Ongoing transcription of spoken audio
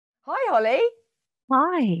Hi, Holly.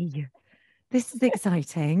 Hi, this is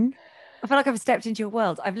exciting. I feel like I've stepped into your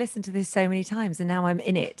world. I've listened to this so many times and now I'm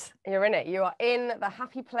in it. You're in it. You are in the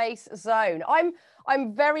happy place zone.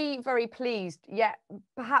 I'm very, very pleased, yet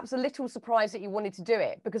perhaps a little surprised that you wanted to do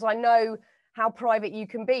it because I know how private you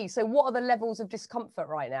can be. So what are the levels of discomfort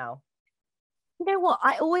right now? You know what?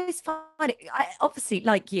 I always find it, I obviously,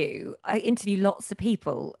 like you, I interview lots of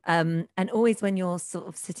people. And always when you're sort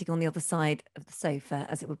of sitting on the other side of the sofa,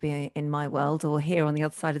 as it would be in my world, or here on the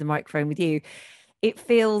other side of the microphone with you, it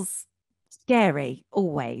feels scary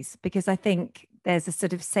always because I think there's a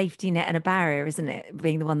sort of safety net and a barrier, isn't it?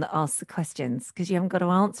 Being the one that asks the questions because you haven't got to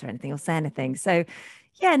answer anything or say anything. So,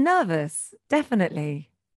 yeah, nervous, definitely.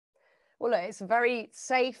 Well, look, it's a very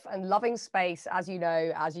safe and loving space, as you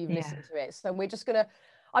know, as you've Yeah. listened to it. So we're just gonna.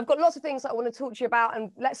 I've got lots of things that I want to talk to you about,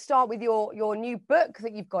 and let's start with your new book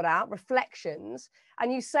that you've got out, Reflections.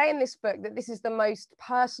 And you say in this book that this is the most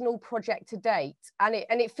personal project to date, and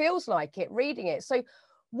it feels like it reading it. So,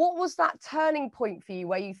 what was that turning point for you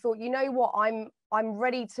where you thought, you know what, I'm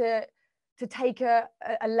ready to take a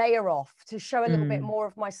layer off, to show a little bit Mm. more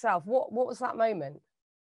of myself? What was that moment?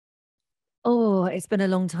 Oh, it's been a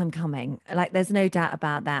long time coming. Like, there's no doubt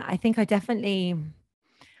about that. I definitely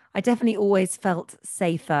always felt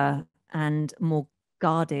safer and more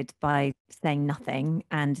guarded by saying nothing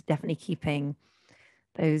and definitely keeping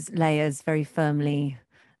those layers very firmly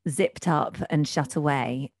zipped up and shut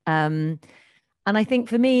away. And I think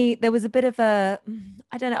for me, there was a bit of I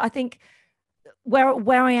don't know, I think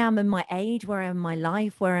where I am in my age, where I am in my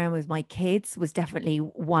life, where I am with my kids was definitely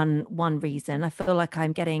one reason. I feel like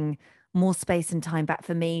I'm getting more space and time back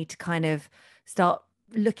for me to kind of start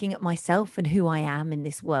looking at myself and who I am in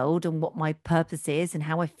this world and what my purpose is and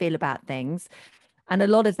how I feel about things. And a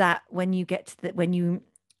lot of that, when you get to when you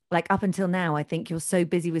like up until now, I think you're so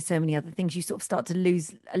busy with so many other things, you sort of start to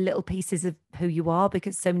lose a little pieces of who you are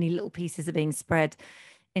because so many little pieces are being spread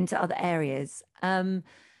into other areas. And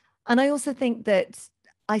I also think that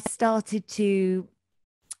I started to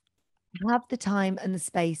have the time and the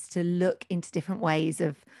space to look into different ways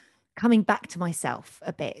of coming back to myself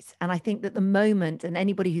a bit. And I think that the moment, and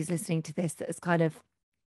anybody who's listening to this that has kind of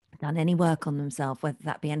done any work on themselves, whether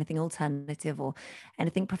that be anything alternative or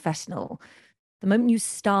anything professional, the moment you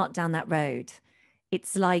start down that road,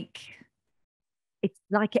 it's like it's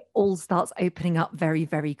like it all starts opening up very,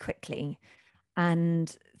 very quickly.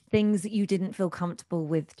 And things that you didn't feel comfortable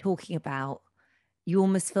with talking about, you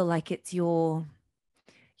almost feel like it's your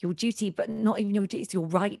duty, but not even your duty, it's your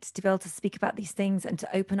right to be able to speak about these things and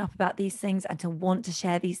to open up about these things and to want to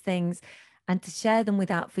share these things and to share them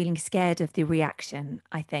without feeling scared of the reaction,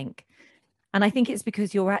 I think. And I think it's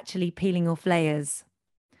because you're actually peeling off layers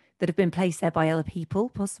that have been placed there by other people,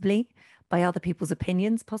 possibly, by other people's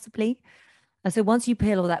opinions, possibly. And so once you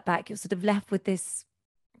peel all that back, you're sort of left with this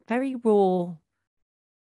very raw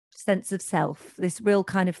sense of self, this real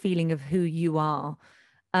kind of feeling of who you are.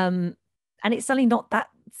 Um, and it's suddenly not that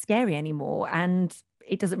scary anymore. And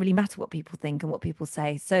it doesn't really matter what people think and what people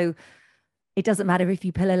say. So it doesn't matter if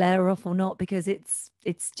you peel a layer off or not, because it's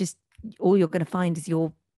just all you're going to find is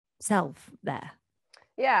yourself there.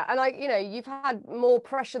 Yeah, and you've had more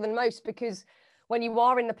pressure than most because when you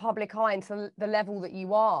are in the public eye and to the level that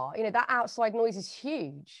you are, that outside noise is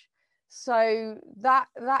huge. So that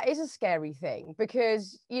is a scary thing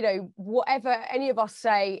because, whatever any of us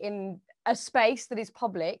say in a space that is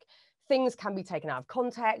public, things can be taken out of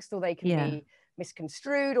context or they can Yeah. be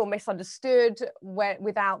misconstrued or misunderstood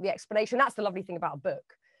without the explanation. That's the lovely thing about a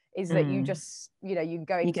book is that you Mm. just you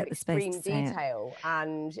go You into get the space to extreme say it. detail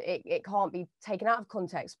and it can't be taken out of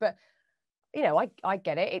context. But I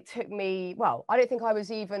get it. It took me, well, I don't think I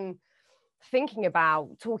was even thinking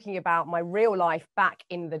about talking about my real life back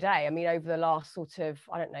in the day. I mean, over the last sort of,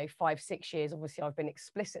 I don't know, 5 6 years, obviously I've been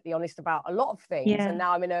explicitly honest about a lot of things, and Yeah.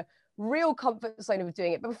 now I'm in a real comfort zone of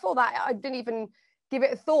doing it. But before that, I didn't even give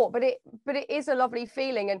it a thought. But it is a lovely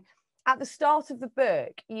feeling. And at the start of the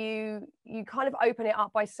book, you kind of open it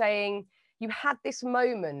up by saying you had this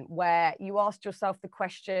moment where you asked yourself the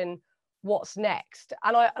question, what's next?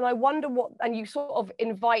 And I wonder what, and you sort of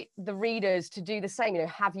invite the readers to do the same.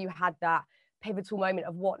 Have you had that pivotal moment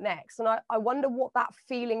of what next? And I wonder what that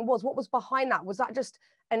feeling was. What was behind that? Was that just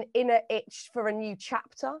an inner itch for a new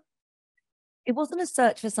chapter? It wasn't a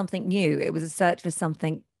search for something new. It was a search for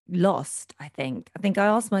something lost, I think. I think I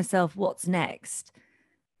asked myself, what's next?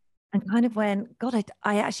 And kind of went, God,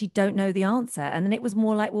 I actually don't know the answer. And then it was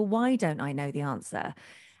more like, well, why don't I know the answer?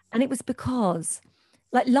 And it was because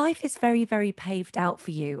like life is very, very paved out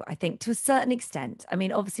for you, I think, to a certain extent. I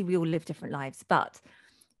mean, obviously we all live different lives, but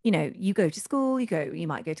you know, you go to school, you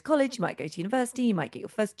might go to college, you might go to university, you might get your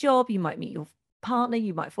first job, you might meet your partner,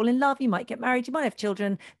 you might fall in love, you might get married, you might have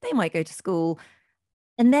children, they might go to school.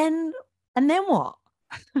 And then what?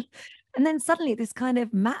 And then suddenly this kind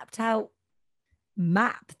of mapped out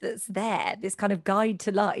map that's there, this kind of guide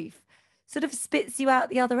to life, sort of spits you out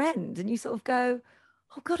the other end. And you sort of go,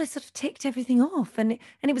 oh God, I sort of ticked everything off. And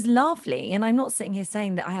it was lovely. And I'm not sitting here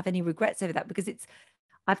saying that I have any regrets over that, because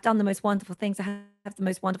I've done the most wonderful things. I have the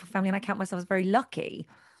most wonderful family, and I count myself as very lucky.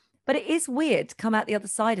 But it is weird to come out the other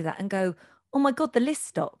side of that and go, oh my God, the list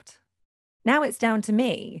stopped. Now it's down to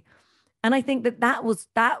me. And I think that was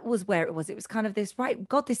where it was. It was kind of this, right,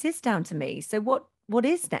 God, this is down to me. So what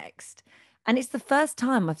is next? And it's the first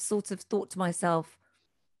time I've sort of thought to myself,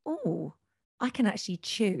 oh, I can actually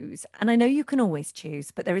choose. And I know you can always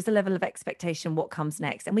choose, but there is a level of expectation what comes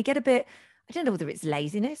next. And we get a bit, I don't know whether it's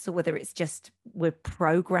laziness or whether it's just we're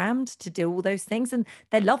programmed to do all those things. And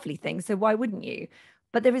they're lovely things. So why wouldn't you?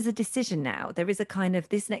 But there is a decision now. There is a kind of,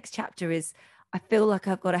 this next chapter is, I feel like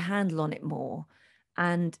I've got a handle on it more.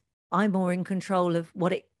 And I'm more in control of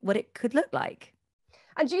what it could look like.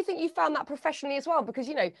 And do you think you found that professionally as well? Because,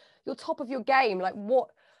 you know, you're top of your game. Like,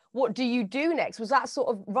 what do you do next? Was that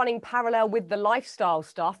sort of running parallel with the lifestyle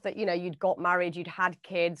stuff that, you know, you'd got married, you'd had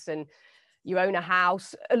kids, and you own a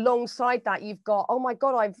house? Alongside that, you've got, oh my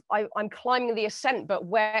God, I'm climbing the ascent, but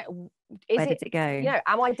where Did it go? You know,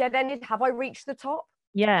 am I dead ended? Have I reached the top?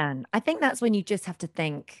 Yeah. And I think that's when you just have to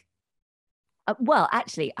think, well,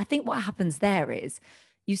 actually, I think what happens there is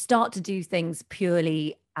you start to do things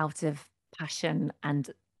purely out of passion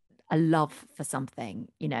and a love for something.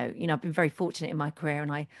 I've been very fortunate in my career,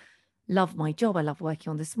 and I love my job. I love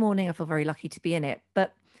working on This Morning. I feel very lucky to be in it.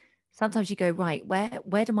 But sometimes you go, right,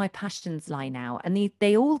 where do my passions lie now? And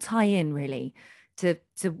they all tie in really to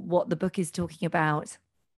what the book is talking about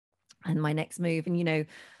and my next move. And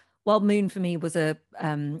Wild Moon for me is the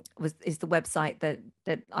website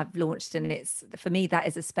that I've launched, and it's, for me, that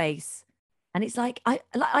is a space. And it's like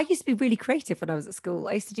I used to be really creative when I was at school.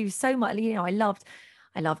 I used to do so much. I loved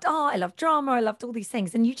art, I loved drama, I loved all these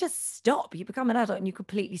things. And you just stop. You become an adult and you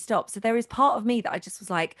completely stop. So there is part of me that I just was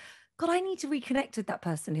like, God, I need to reconnect with that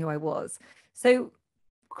person who I was. So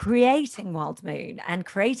creating Wild Moon and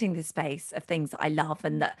creating this space of things that I love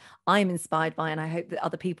and that I'm inspired by, and I hope that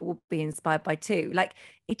other people will be inspired by too. Like,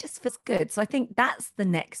 it just feels good. So I think that's the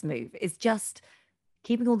next move, is just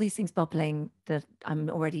keeping all these things bubbling that I'm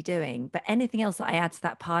already doing. But anything else that I add to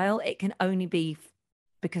that pile, it can only be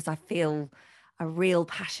because I feel a real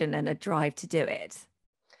passion and a drive to do it.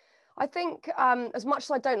 I think, as much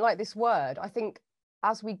as I don't like this word, I think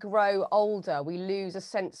as we grow older, we lose a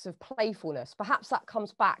sense of playfulness. Perhaps that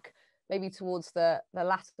comes back maybe towards the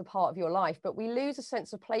latter part of your life, but we lose a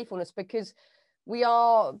sense of playfulness because we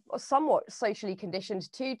are somewhat socially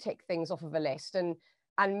conditioned to tick things off of a list and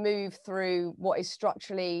move through what is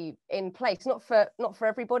structurally in place. Not for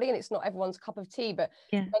everybody, and it's not everyone's cup of tea, but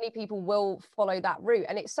many people will follow that route.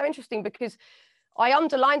 And it's so interesting because I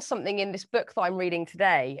underlined something in this book that I'm reading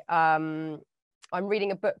today. I'm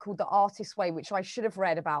reading a book called The Artist's Way, which I should have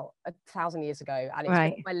read about 1,000 years ago, and it's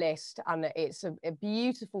on my list, and it's a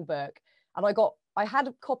beautiful book. And I had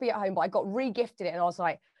a copy at home, but I got re-gifted it, and I was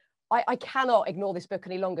like, I cannot ignore this book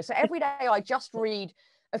any longer. So every day I just read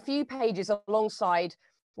a few pages alongside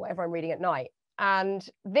whatever I'm reading at night. And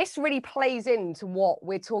this really plays into what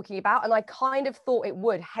we're talking about. And I kind of thought it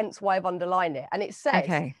would, hence why I've underlined it. And it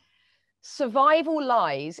says, survival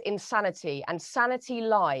lies in sanity, and sanity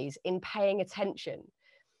lies in paying attention.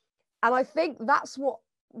 And I think that's what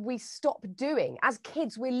we stop doing. As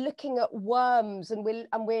kids, we're looking at worms and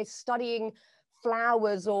we're studying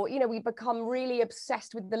flowers, or we become really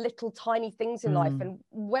obsessed with the little tiny things in life. And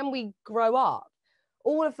when we grow up,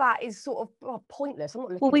 all of that is sort of pointless.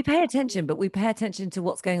 Well, we pay attention, but we pay attention to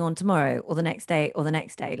what's going on tomorrow or the next day or the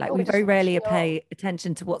next day. Like, we very rarely pay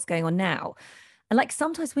attention to what's going on now. And like,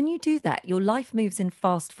 sometimes when you do that, your life moves in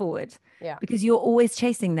fast forward, because you're always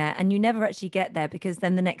chasing there and you never actually get there, because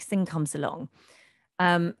then the next thing comes along.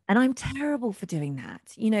 And I'm terrible for doing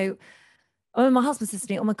that. Oh, my husband says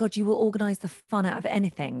to me, oh my God, you will organize the fun out of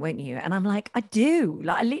anything, won't you? And I'm like, I do.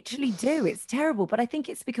 Like, I literally do. It's terrible. But I think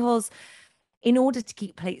it's because in order to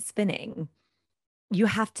keep plates spinning, you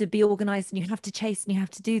have to be organized and you have to chase and you have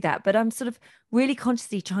to do that. But I'm sort of really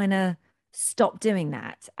consciously trying to stop doing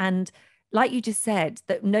that. And like you just said,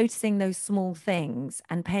 that noticing those small things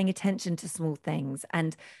and paying attention to small things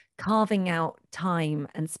and carving out time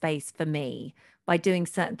and space for me by doing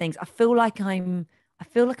certain things, I feel like I'm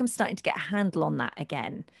starting to get a handle on that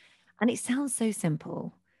again. And it sounds so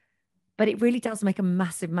simple, but it really does make a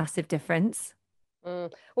massive, massive difference.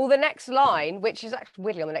 Well, the next line, which is actually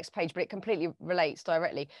weirdly on the next page, but it completely relates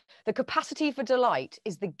directly. The capacity for delight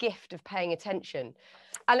is the gift of paying attention.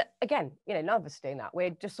 And again, none of us are doing that.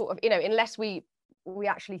 We're just sort of, unless we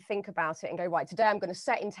actually think about it and go, right, today I'm going to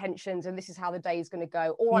set intentions and this is how the day is going to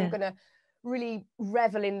go, or I'm going to really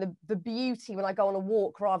revel in the beauty when I go on a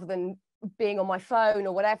walk rather than being on my phone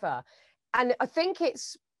or whatever. And I think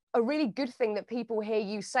it's a really good thing that people hear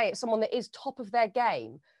you say it's someone that is top of their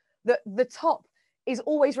game, that the top is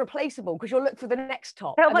always replaceable because you'll look for the next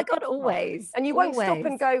top. Oh my God, always. And you won't stop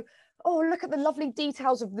and go, oh, look at the lovely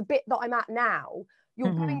details of the bit that I'm at now.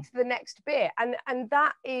 You're going to the next bit. And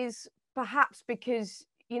that is perhaps because,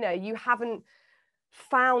 you haven't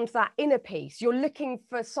found that inner peace. You're looking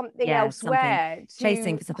for something elsewhere,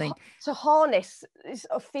 chasing for something to harness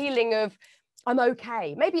a feeling of I'm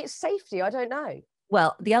okay. Maybe it's safety. I don't know.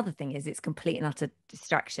 Well, the other thing is it's complete and utter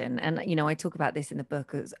distraction. And, I talk about this in the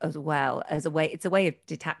book as well as a way, it's a way of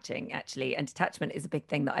detaching actually. And detachment is a big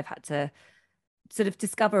thing that I've had to sort of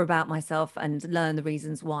discover about myself and learn the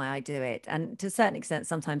reasons why I do it. And to a certain extent,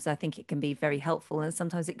 sometimes I think it can be very helpful and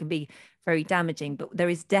sometimes it can be very damaging, but there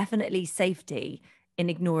is definitely safety in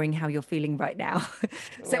ignoring how you're feeling right now.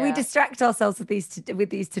 So we distract ourselves with these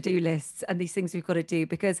to-do lists and these things we've got to do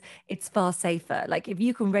because it's far safer. Like if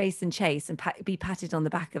you can race and chase and be patted on the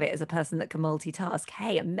back of it as a person that can multitask,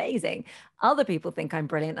 hey, amazing. Other people think I'm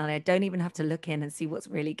brilliant and I don't even have to look in and see what's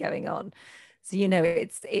really going on. So,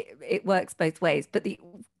 it works both ways. But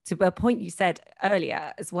to a point you said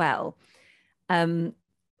earlier as well, I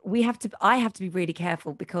have to be really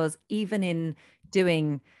careful because even in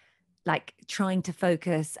doing like trying to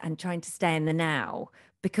focus and trying to stay in the now,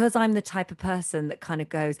 because I'm the type of person that kind of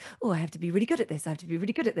goes, oh, I have to be really good at this. I have to be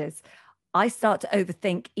really good at this. I start to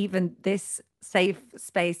overthink even this safe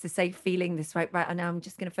space, the safe feeling, this right, and now I'm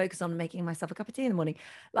just going to focus on making myself a cup of tea in the morning.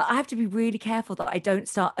 Like I have to be really careful that I don't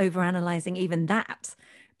start overanalyzing even that,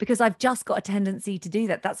 because I've just got a tendency to do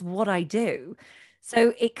that. That's what I do.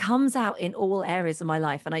 So it comes out in all areas of my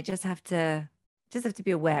life, and I just have to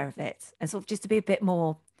be aware of it and sort of just to be a bit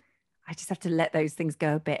more. I just have to let those things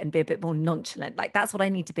go a bit and be a bit more nonchalant. Like that's what I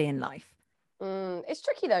need to be in life. It's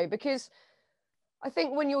tricky though, because I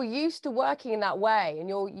think when you're used to working in that way and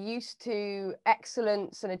you're used to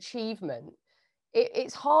excellence and achievement,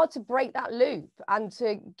 it's hard to break that loop and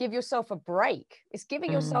to give yourself a break. It's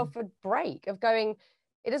giving yourself a break of going,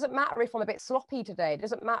 it doesn't matter if I'm a bit sloppy today. It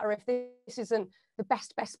doesn't matter if this isn't the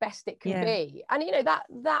best it can be. And,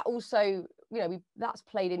 that also, that's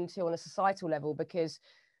played into on a societal level because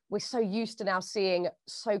we're so used to now seeing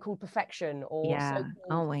so-called perfection or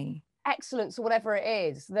so-called excellence or whatever it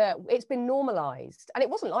is, that it's been normalized. And it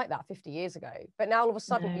wasn't like that 50 years ago. But now all of a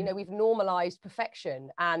sudden, we've normalized perfection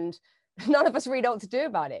and none of us really know what to do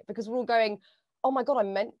about it because we're all going, oh my God,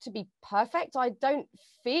 I'm meant to be perfect. I don't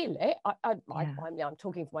feel it. I'm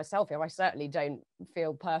talking for myself here. I certainly don't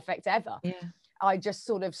feel perfect ever. Yeah. I just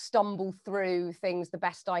sort of stumble through things the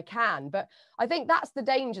best I can. But I think that's the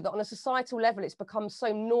danger, that on a societal level, it's become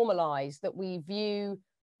so normalized that we view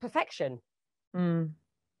perfection. No,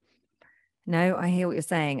 I hear what you're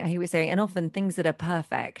saying. And often things that are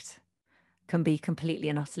perfect can be completely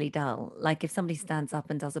and utterly dull. Like if somebody stands up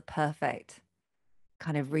and does a perfect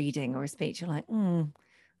kind of reading or a speech, you're like, I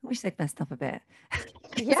wish they'd messed up a bit.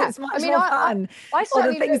 Yeah, it's much more fun. I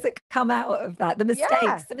or the things that come out of that, the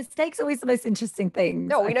mistakes are always the most interesting things.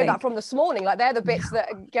 No, we know that from this morning. Like they're the bits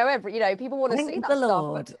that go every, people want to see that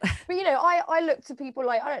Lord. stuff. But I look to people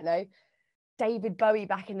like, I don't know, David Bowie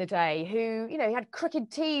back in the day, who, he had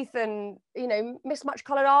crooked teeth and, mismatched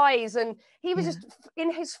coloured eyes, and he was just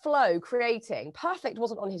in his flow creating. Perfect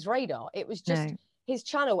wasn't on his radar. It was just his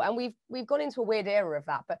channel, and we've gone into a weird era of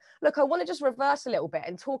that. But look, I want to just reverse a little bit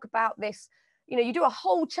and talk about this. You do a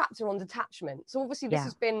whole chapter on detachment, so obviously this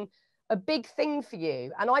has been a big thing for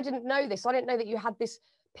you, and I didn't know this. I didn't know that you had this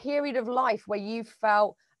period of life where you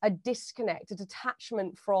felt a disconnect, a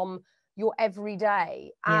detachment from your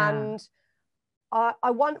everyday. And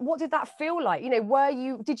I want, what did that feel like?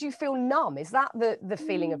 Did you feel numb? Is that the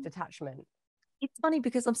feeling of detachment? It's funny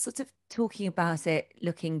because I'm sort of talking about it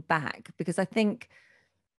looking back, because I think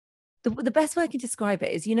the best way I can describe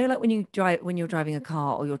it is, like when you're driving a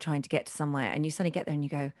car or you're trying to get to somewhere and you suddenly get there and you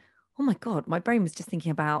go, oh my God, my brain was just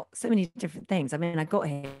thinking about so many different things. I mean, I got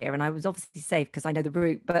here and I was obviously safe because I know the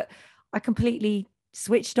route, but I completely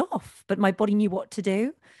switched off, but my body knew what to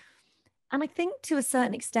do. And I think to a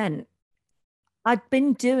certain extent, I'd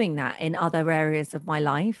been doing that in other areas of my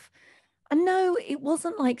life. And no, it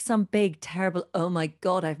wasn't like some big, terrible, oh my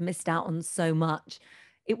God, I've missed out on so much.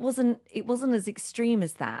 It wasn't as extreme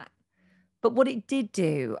as that. But what it did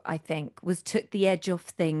do, I think, was took the edge off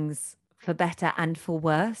things for better and for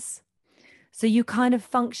worse. So you kind of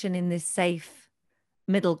function in this safe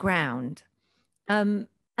middle ground. And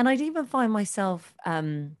I'd even find myself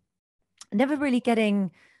never really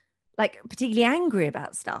getting like particularly angry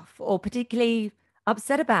about stuff or particularly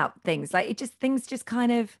upset about things. Like things just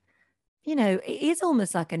kind of, it is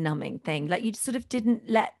almost like a numbing thing. Like you sort of didn't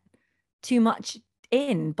let too much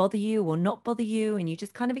in bother you or not bother you, and you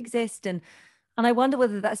just kind of exist. And I wonder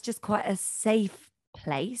whether that's just quite a safe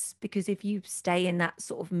place, because if you stay in that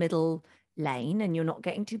sort of middle lane and you're not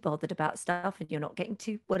getting too bothered about stuff and you're not getting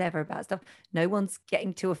too whatever about stuff, no one's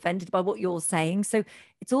getting too offended by what you're saying. So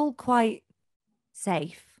it's all quite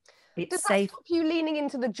safe. It's Does that safe. stop you leaning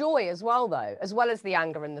into the joy as well, though, as well as the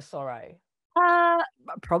anger and the sorrow?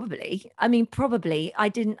 Probably. I mean, probably.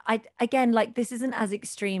 Again, like this isn't as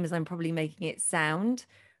extreme as I'm probably making it sound,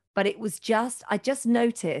 but I just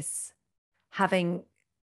notice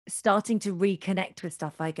starting to reconnect with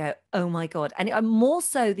stuff. I go, oh my God. And I'm more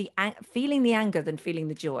so feeling the anger than feeling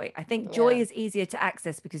the joy. I think joy is easier to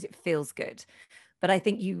access because it feels good. But I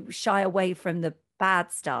think you shy away from the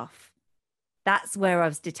bad stuff. That's where I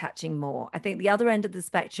was detaching more. I think the other end of the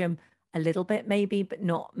spectrum, a little bit maybe, but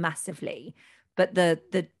not massively. But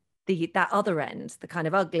that other end, the kind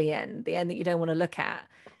of ugly end, the end that you don't want to look at,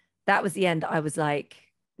 that was the end that I was like,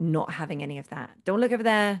 not having any of that. Don't look over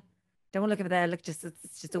there. Don't want to look over there. Let's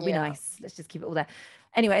just all be nice. Let's just keep it all there.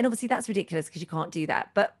 Anyway, and obviously that's ridiculous because you can't do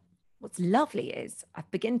that. But what's lovely is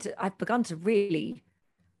I've begun to really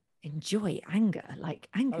enjoy anger. Like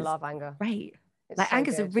anger. I love anger. Great. It's like so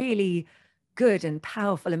anger's good. a really good and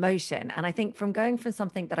powerful emotion. And I think from going from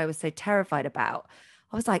something that I was so terrified about,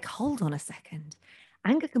 I was like, hold on a second.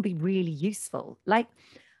 Anger can be really useful. Like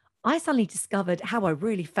I suddenly discovered how I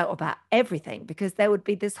really felt about everything, because there would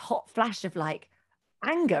be this hot flash of like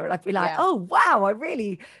anger. And I'd be like, oh, wow, I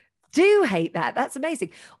really do hate that. That's amazing.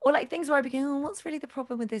 Or like things where I'd be going, oh, what's really the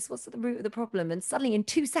problem with this? What's at the root of the problem? And suddenly in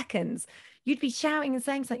 2 seconds, you'd be shouting and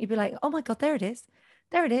saying something. You'd be like, oh my God, there it is.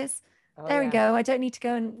 There it is. There we go. I don't need to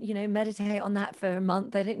go and, meditate on that for a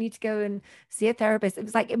month. I don't need to go and see a therapist. It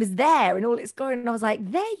was like, it was there in all its glory. And I was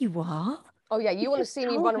like, there you are. Oh yeah. You want to see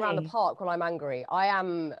me run around the park when I'm angry. I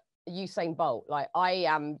am Usain Bolt. Like I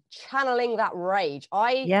am channeling that rage.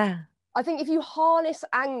 I think if you harness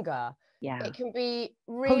anger, it can be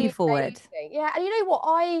really pull you forward. amazing. Yeah. And you know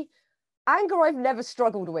what? Anger I've never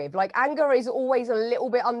struggled with. Like anger is always a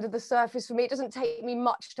little bit under the surface for me. It doesn't take me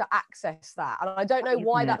much to access that. And I don't know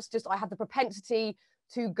why. That's just, I have the propensity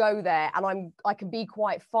to go there, and I can be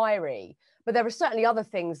quite fiery. But there are certainly other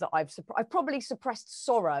things that I've probably suppressed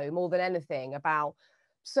sorrow more than anything about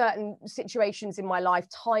certain situations in my life,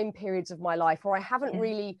 time periods of my life where I haven't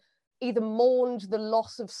really either mourned the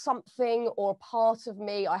loss of something or a part of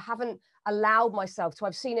me. I haven't allowed myself to.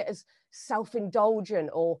 I've seen it as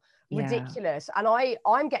self-indulgent or ridiculous. And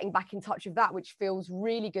I'm getting back in touch with that, which feels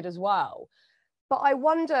really good as well. But I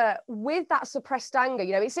wonder, with that suppressed anger,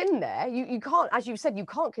 it's in there. You can't, as you said, you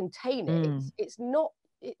can't contain it. It's not,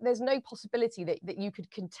 there's no possibility that you could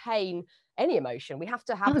contain any emotion. We have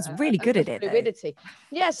to have. I was really good at it. Fluidity.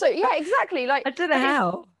 Yeah. So yeah, exactly. Like I don't know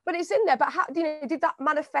how. But it's in there. But how, did that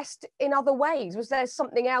manifest in other ways? Was there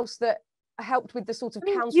something else that helped with the sort of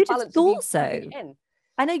counterbalance? You'd have thought so.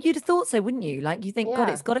 I know you'd have thought so, wouldn't you? Like you think, God,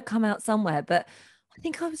 it's got to come out somewhere. But I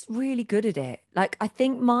think I was really good at it. Like I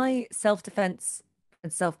think my self-defense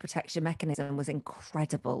and self-protection mechanism was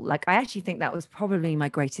incredible. Like I actually think that was probably my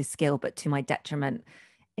greatest skill, but to my detriment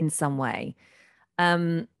in some way.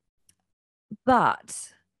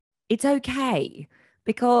 But it's okay,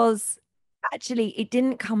 because actually it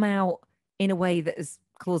didn't come out in a way that has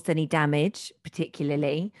caused any damage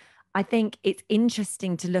particularly. I think it's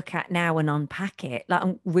interesting to look at now and unpack it. Like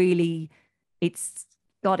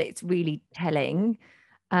it's really telling.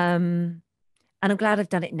 And I'm glad I've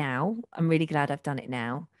done it now. I'm really glad I've done it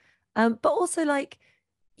now. But also like,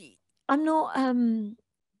 I'm not,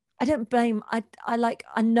 I don't blame, I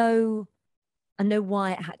know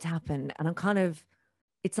why it had to happen. And I'm kind of,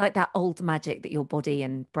 it's like that old magic that your body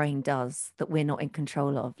and brain does that we're not in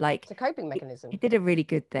control of. Like it's a coping mechanism. It did a really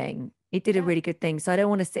good thing. It did a really good thing. So I don't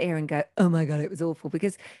want to sit here and go, oh my God, it was awful,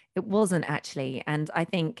 because it wasn't actually. And I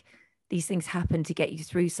think these things happen to get you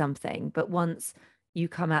through something. But once you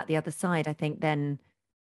come out the other side, I think then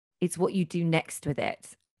it's what you do next with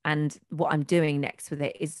it. And what I'm doing next with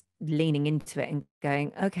it is leaning into it and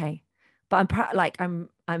going, okay. But I'm proud, like I'm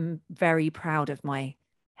very proud of my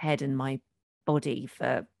head and my body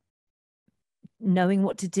for knowing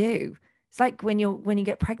what to do. It's like when you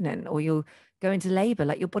get pregnant or you'll go into labor,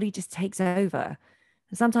 like your body just takes over.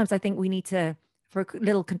 And sometimes I think we need to, for a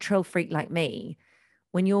little control freak like me,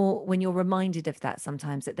 when you're reminded of that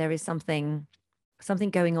sometimes, that there is something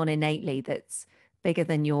going on innately that's bigger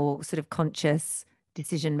than your sort of conscious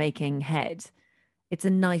decision making head, it's a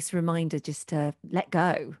nice reminder just to let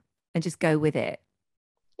go and just go with it.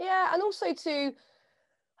 Yeah, and also to,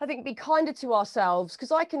 I think, be kinder to ourselves,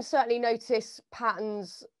 because I can certainly notice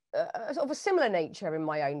patterns of a similar nature in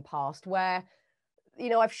my own past where, you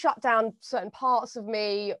know, I've shut down certain parts of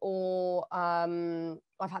me, or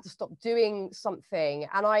I've had to stop doing something.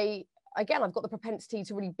 And I've got the propensity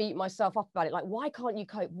to really beat myself up about it. Like, why can't you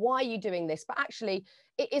cope? Why are you doing this? But actually,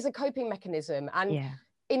 it is a coping mechanism. And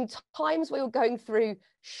in times where you're going through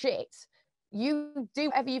shit, you do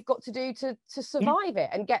whatever you've got to do to survive it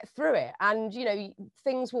and get through it. And, you know,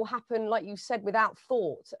 things will happen, like you said, without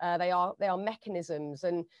thought. They are mechanisms,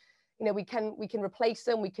 and, you know, we can replace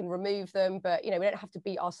them, we can remove them, but, you know, we don't have to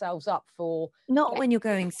beat ourselves up for not when you're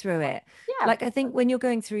going through it. Yeah. Like, I think when you're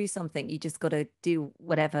going through something, you just got to do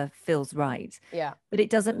whatever feels right. Yeah. But it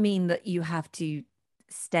doesn't mean that you have to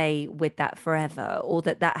stay with that forever, or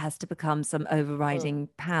that has to become some overriding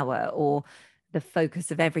power or the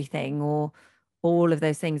focus of everything, or all of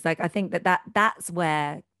those things. Like, I think that's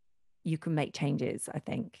where you can make changes, I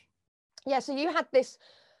think. Yeah. So you had this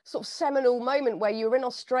sort of seminal moment where you were in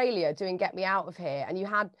Australia doing Get Me Out of Here, and you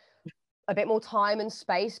had a bit more time and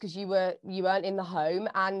space because you weren't in the home,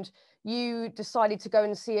 and you decided to go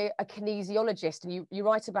and see a kinesiologist, and you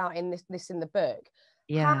write about in this in the book.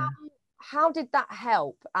 Yeah. How did that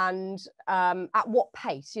help, and at what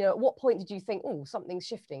pace? You know, at what point did you think, oh, something's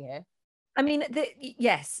shifting here? I mean,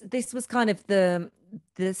 yes, this was kind of the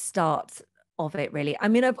start of it, really. I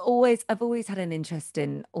mean, I've always had an interest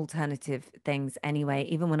in alternative things anyway.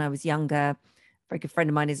 Even when I was younger, a very good friend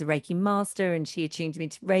of mine is a Reiki master, and she attuned me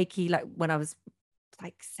to Reiki like when I was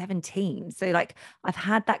like 17. So like, I've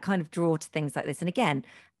had that kind of draw to things like this. And again,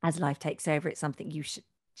 as life takes over, it's something you should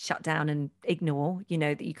shut down and ignore, you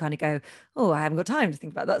know, that you kind of go, oh, I haven't got time to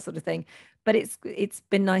think about that sort of thing. But it's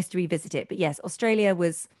been nice to revisit it. But yes, Australia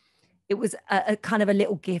was a kind of a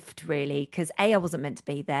little gift, really, because A, I wasn't meant to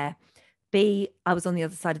be there. B, I was on the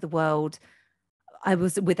other side of the world. I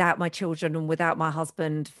was without my children and without my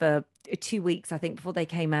husband for 2 weeks, I think, before they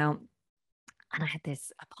came out. And I had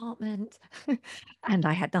this apartment and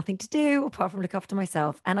I had nothing to do apart from look after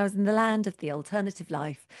myself. And I was in the land of the alternative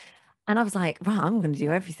life. And I was like, right, I'm going to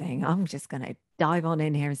do everything. I'm just going to dive on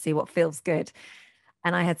in here and see what feels good.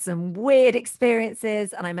 And I had some weird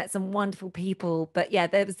experiences, and I met some wonderful people. But yeah,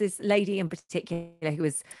 there was this lady in particular who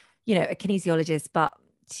was, you know, a kinesiologist, but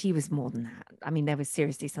she was more than that. I mean, there was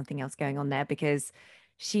seriously something else going on there, because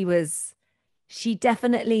she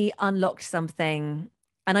definitely unlocked something.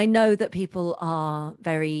 And I know that people are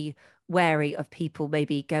very wary of people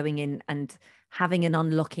maybe going in and having an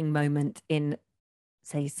unlocking moment in,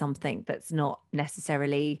 say, something that's not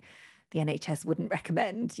necessarily the NHS wouldn't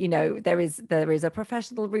recommend. You know, there is a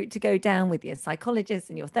professional route to go down with your psychologist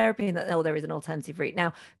and your therapy, and that, oh, there is an alternative route.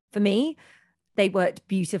 Now, for me, they worked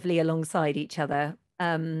beautifully alongside each other.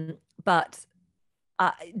 But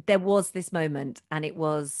there was this moment, and it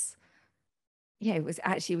was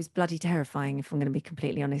bloody terrifying, if I'm going to be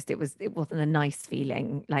completely honest. It wasn't a nice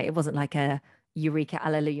feeling. Like, it wasn't like a eureka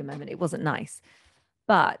hallelujah moment. It wasn't nice.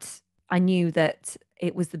 But I knew that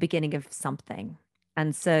it was the beginning of something.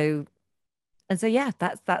 And so yeah,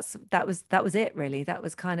 that was it, really. That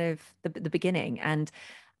was kind of the beginning.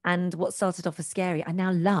 And what started off as scary, I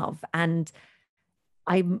now love. And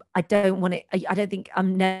I don't want it. I don't think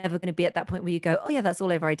I'm never going to be at that point where you go, oh yeah, that's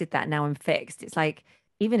all over. I did that. Now I'm fixed. It's like,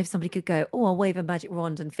 even if somebody could go, oh, I'll wave a magic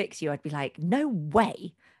wand and fix you, I'd be like, no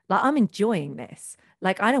way. Like, I'm enjoying this.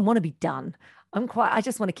 Like, I don't want to be done. I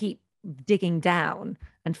just want to keep digging down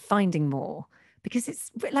and finding more, because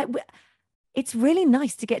it's like, it's really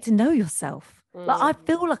nice to get to know yourself. Like, I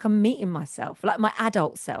feel like I'm meeting myself, like my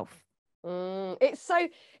adult self. It's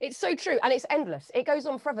so true, and it's endless. It goes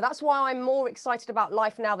on forever. That's why I'm more excited about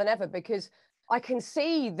life now than ever, because I can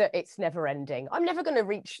see that it's never ending. I'm never going to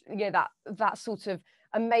reach, you know, that sort of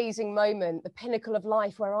amazing moment, the pinnacle of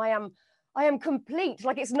life where I am complete.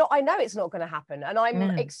 Like, it's not, I know it's not going to happen, and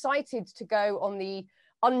I'm excited to go on the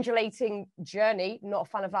undulating journey. Not a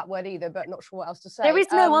fan of that word either, but not sure what else to say. There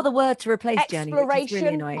is no other word to replace journey, which is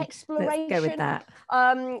really annoying. Exploration. Let's go with that.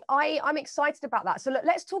 I'm excited about that. So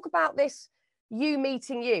let's talk about this, you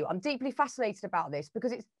meeting you. I'm deeply fascinated about this,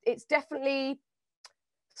 because it's definitely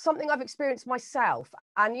something I've experienced myself,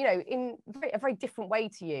 and, you know, in a very different way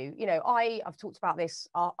to you. You know, I've talked about this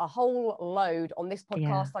a whole load on this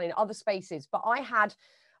podcast and in other spaces, but I had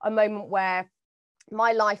a moment where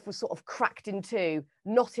my life was sort of cracked in two,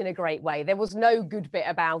 not in a great way. There was no good bit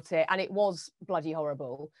about it, and it was bloody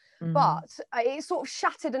horrible. But it sort of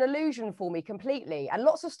shattered an illusion for me completely. And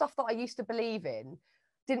lots of stuff that I used to believe in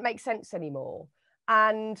didn't make sense anymore.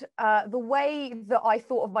 And the way that I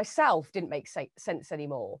thought of myself didn't make sense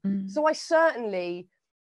anymore. So I certainly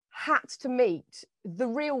had to meet the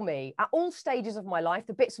real me at all stages of my life,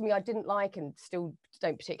 the bits of me I didn't like and still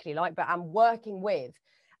don't particularly like, but I'm working with.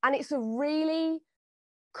 And it's a really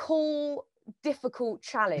cool, difficult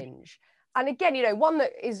challenge. And again, you know, one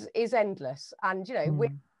that is endless. And, you know,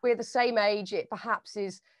 we're the same age. It perhaps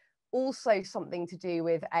is also something to do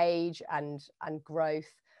with age and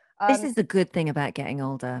growth. This is the good thing about getting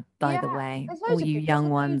older, by the way, all you young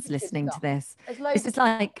ones listening to this. This is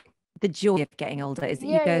like the joy of getting older, is that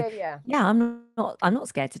you go, yeah, I'm not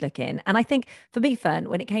scared to look in. And I think for me, Fearne,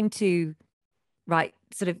 when it came to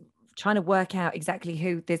sort of trying to work out exactly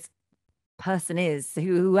who this person is,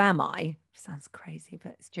 who am I? Sounds crazy,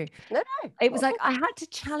 but it's true. No. It was like I had to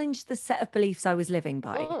challenge the set of beliefs I was living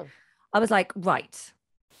by. I was like, right,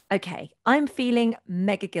 okay, I'm feeling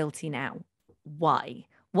mega guilty now. Why?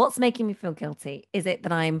 What's making me feel guilty? Is it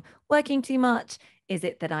that I'm working too much? Is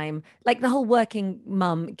it that I'm like the whole working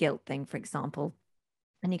mum guilt thing, for example?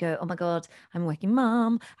 And you go, oh my God, I'm a working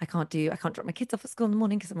mum. I can't drop my kids off at school in the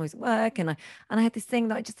morning because I'm always at work. And I had this thing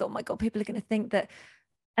that I just thought, oh my God, people are going to think that.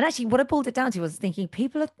 And actually what I pulled it down to was thinking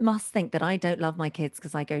people must think that I don't love my kids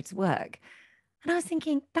because I go to work. And I was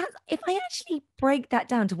thinking that if I actually break that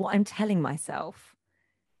down to what I'm telling myself,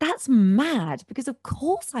 that's mad, because of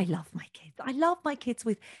course I love my kids. I love my kids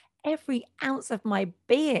with every ounce of my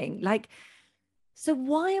being. Like, so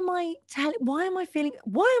why am I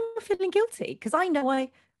feeling guilty? Because I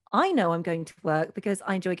know I'm going to work because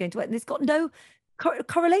I enjoy going to work. And it's got no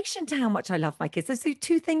correlation to how much I love my kids. Those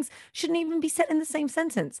two things shouldn't even be said in the same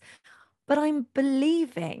sentence. But I'm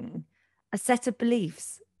believing a set of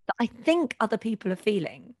beliefs that I think other people are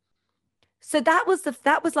feeling. So that was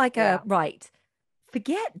like right.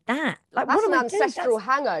 Forget that. Like, that's what an ancestral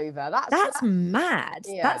hangover. That's mad.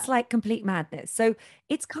 Yeah. That's like complete madness. So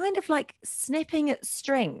it's kind of like snipping at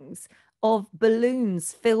strings of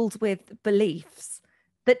balloons filled with beliefs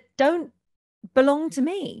that don't belong to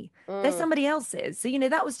me. They're somebody else's. So, you know,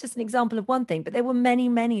 that was just an example of one thing, but there were many,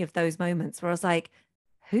 many of those moments where I was like,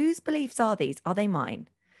 whose beliefs are these? Are they mine?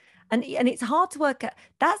 And it's hard to work out.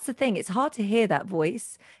 That's the thing. It's hard to hear that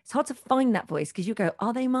voice. It's hard to find that voice because you go,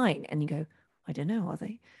 are they mine? And you go, I don't know,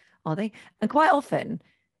 are they? And quite often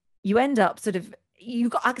you end up sort of,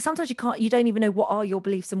 sometimes you don't even know what are your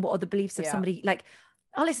beliefs and what are the beliefs of somebody. Like,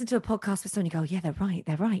 I'll listen to a podcast with someone and go, yeah, they're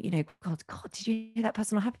right. You know, God, did you hear that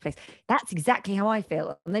person on Happy Place? That's exactly how I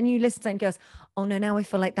feel. And then you listen to it and goes, oh no, now I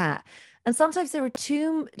feel like that. And sometimes there are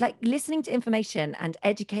two, like listening to information and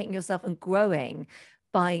educating yourself and growing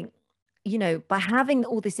by having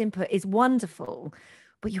all this input is wonderful,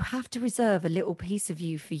 but you have to reserve a little piece of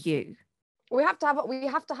you for you. We have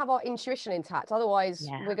to have our intuition intact. Otherwise,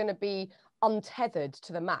 we're going to be untethered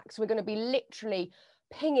to the max. We're going to be literally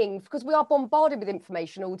pinging, because we are bombarded with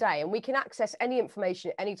information all day, and we can access any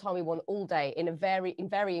information anytime we want all day in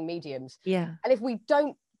varying mediums. Yeah. And if we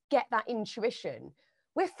don't get that intuition,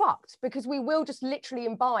 we're fucked, because we will just literally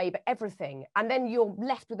imbibe everything. And then you're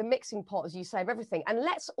left with a mixing pot, as you say, of everything. And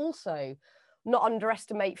let's also not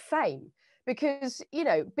underestimate fame, because, you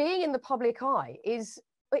know, being in the public eye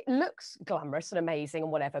it looks glamorous and amazing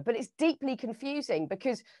and whatever, but it's deeply confusing,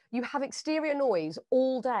 because you have exterior noise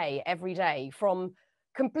all day, every day, from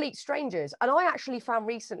complete strangers. And I actually found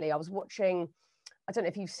recently, I was watching, I don't know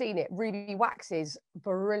if you've seen it, Ruby Wax's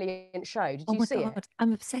brilliant show. Did you see it?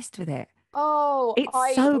 I'm obsessed with it. Oh,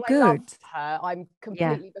 it's so good. I love her. I'm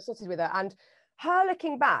completely besotted with her. And her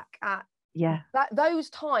looking back at those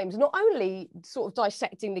times, not only sort of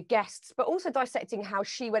dissecting the guests, but also dissecting how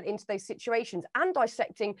she went into those situations and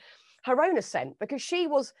dissecting her own ascent, because she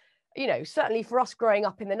was, you know, certainly for us growing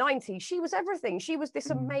up in the 90s, she was everything. She was this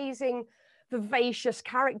amazing, vivacious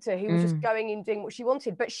character who was just going and doing what she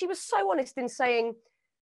wanted. But she was so honest in saying,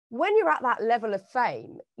 when you're at that level of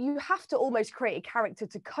fame, you have to almost create a character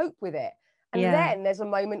to cope with it. And then there's a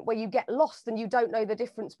moment where you get lost and you don't know the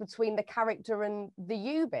difference between the character and the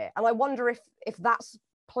you bit. And I wonder if that's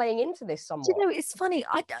playing into this somewhat. You know, it's funny.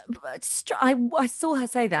 I saw her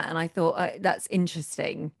say that and I thought that's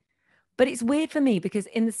interesting. But it's weird for me, because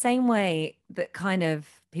in the same way that kind of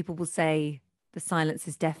people will say the silence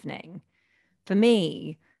is deafening, for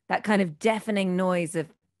me, that kind of deafening noise of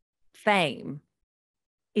fame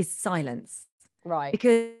is silence. Right.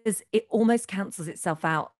 Because it almost cancels itself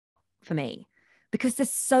out for me, because there's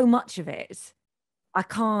so much of it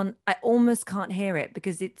I almost can't hear it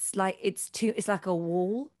because it's like it's like a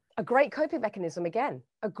wall. A great coping mechanism again,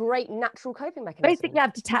 a great natural coping mechanism. Basically,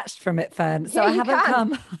 I've detached from it, Fearne. So Yeah, I you haven't can.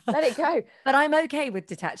 come. Let it go. But I'm okay with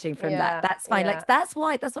detaching from that. That's fine. Yeah. Like that's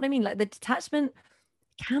what I mean. Like the detachment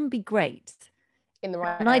can be great. In the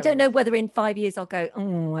right And I don't know areas. whether in 5 years I'll go,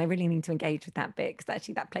 oh, I really need to engage with that bit, because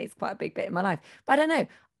actually that plays quite a big bit in my life. But I don't know.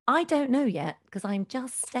 I don't know yet, because I'm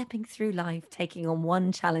just stepping through life, taking on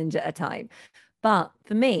one challenge at a time. But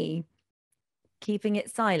for me, keeping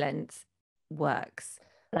it silent works.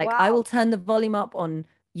 Like I will Wow. turn the volume up on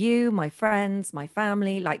you, my friends, my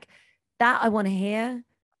family, like that I want to hear,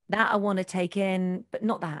 that I want to take in, but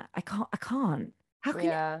not that. I can't. How can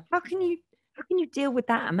Yeah. how can you how can you deal with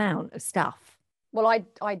that amount of stuff? Well,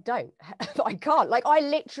 I don't. I can't. Like, I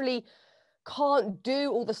literally can't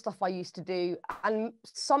do all the stuff I used to do. And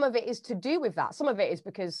some of it is to do with that. Some of it is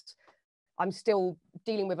because I'm still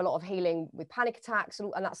dealing with a lot of healing with panic attacks,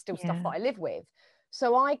 and that's still stuff that Yeah. I live with.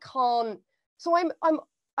 So I can't. So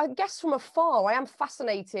I guess from afar, I am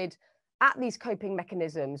fascinated at these coping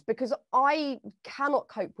mechanisms, because I cannot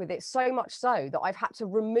cope with it, so much so that I've had to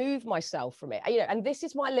remove myself from it. You know, and this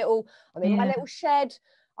is I'm in my Yeah. little shed.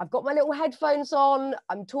 I've got my little headphones on.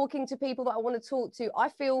 I'm talking to people that I want to talk to. I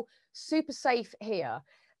feel super safe here.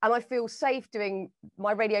 And I feel safe doing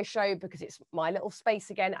my radio show because it's my little space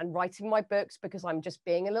again, and writing my books because I'm just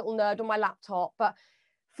being a little nerd on my laptop. But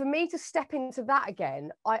for me to step into that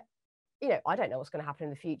again, I don't know what's going to happen in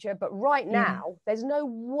the future, but right Yeah. now, there's no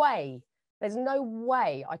way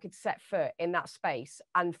I could set foot in that space.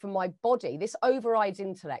 And for my body, this overrides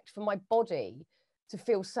intellect, for my body to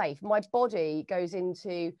feel safe. My body goes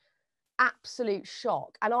into absolute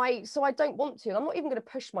shock. And so I don't want to. And I'm not even going to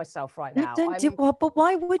push myself right No, now. don't do what, but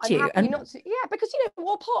why would I'm you? happy And not to. Yeah, because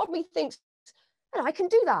well, part of me thinks, I can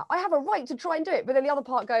do that. I have a right to try and do it. But then the other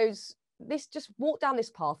part goes, just walk down this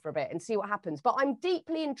path for a bit and see what happens. But I'm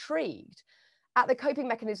deeply intrigued at the coping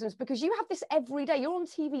mechanisms, because you have this every day. You're on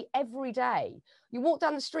TV every day. You walk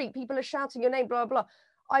down the street, people are shouting your name, blah, blah, blah.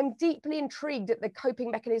 I'm deeply intrigued at the coping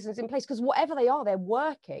mechanisms in place, because whatever they are, they're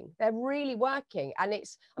working. They're really working. And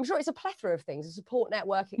I'm sure it's a plethora of things, a support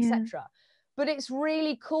network, yeah. etc. But it's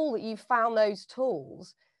really cool that you've found those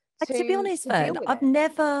tools To be honest, deal Fearne, with I've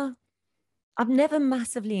it. never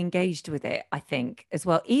massively engaged with it, I think, as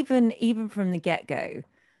well, even from the get-go.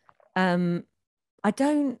 Um, I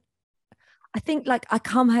don't I think like I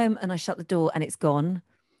come home and I shut the door and it's gone.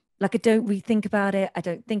 Like I don't rethink about it. I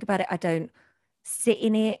don't think about it. I don't sit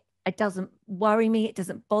in it. It doesn't worry me. It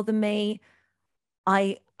doesn't bother me.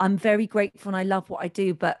 I'm very grateful and I love what I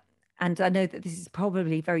do, and I know that this is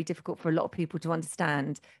probably very difficult for a lot of people to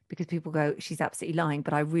understand, because people go, she's absolutely lying,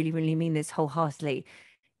 but I really, really mean this wholeheartedly.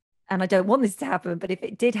 And I don't want this to happen, but if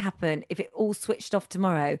it did happen, if it all switched off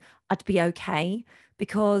tomorrow, I'd be okay,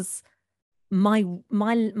 because my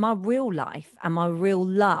real life and my real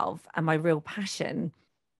love and my real passion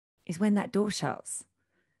is when that door shuts.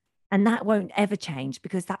 And that won't ever change,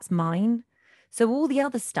 because that's mine. So all the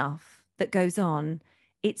other stuff that goes on,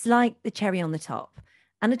 it's like the cherry on the top.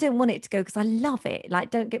 And I don't want it to go, because I love it.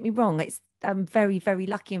 Like, don't get me wrong. I'm very, very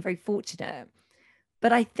lucky and very fortunate.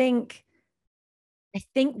 But I think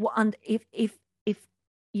what, and if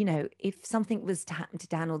if something was to happen to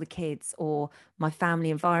Dan or the kids or my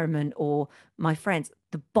family environment or my friends,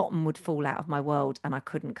 the bottom would fall out of my world and I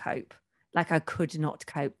couldn't cope. Like I could not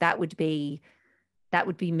cope. That would be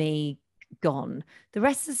me gone. The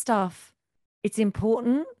rest of the stuff, it's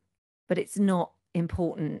important, but it's not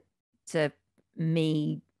important to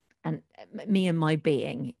me and my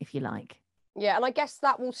being, if you like. Yeah, and I guess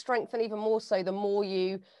that will strengthen even more so the more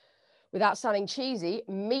you, without sounding cheesy,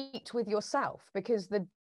 meet with yourself, because the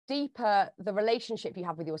deeper the relationship you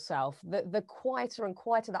have with yourself, the quieter and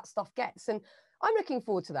quieter that stuff gets. And I'm looking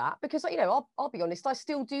forward to that, because I'll be honest, I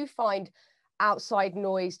still do find outside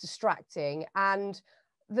noise distracting. And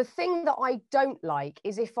the thing that I don't like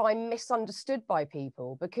is if I'm misunderstood by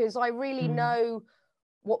people, because I really Mm. know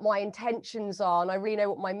what my intentions are and I really know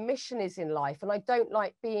what my mission is in life, and I don't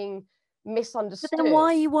like being But then why misunderstood.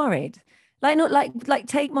 are you worried? Like, not like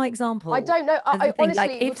take my I example don't know. as I the thing. Like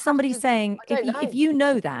honestly if would have somebody's to. saying, I if don't you if know. you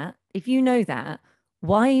know that, if you know that,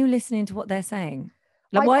 why are you listening to what they're saying?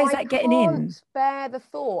 Like, why is I that getting in? can't bear the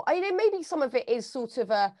thought. Maybe some of it is sort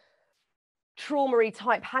of a trauma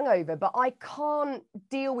type hangover, but I can't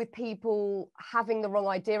deal with people having the wrong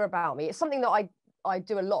idea about me. It's something that I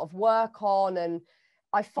do a lot of work on, and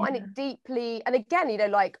I find Yeah. it deeply. And again,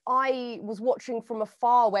 like I was watching from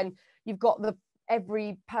afar when you've got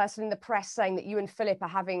every person in the press saying that you and Philip are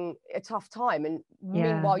having a tough time, and Yeah.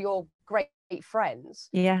 meanwhile you're great friends,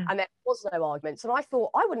 Yeah. and there was no arguments. And I thought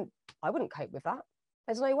I wouldn't cope with that.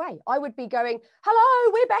 There's no way. I would be going,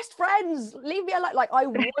 hello, we're best friends, leave me alone. Like, I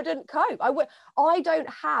wouldn't cope. I don't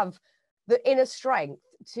have the inner strength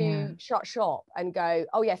to shut shop and go,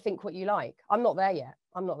 oh yeah, think what you like. I'm not there yet.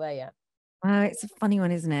 It's a funny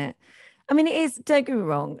one, isn't it? I mean, it is, don't get me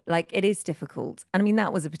wrong, like it is difficult. And I mean,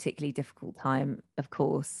 that was a particularly difficult time, of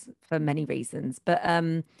course, for many reasons. But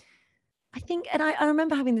I think, and I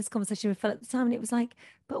remember having this conversation with Phil at the time, and it was like,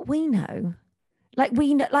 but we know, like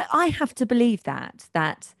I have to believe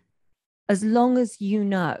that as long as you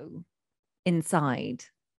know inside,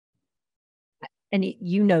 and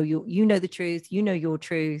you know the truth, you know your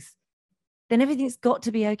truth, then everything's got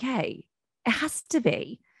to be okay. It has to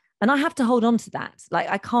be. And I have to hold on to that. Like,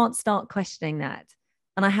 I can't start questioning that.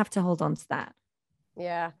 And I have to hold on to that.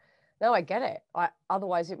 Yeah. No, I get it.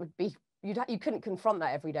 Otherwise it would be, you couldn't confront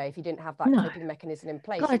that every day if you didn't have that coping mechanism in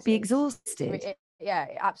place. God, I'd be exhausted.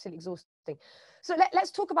 Absolutely exhausting. So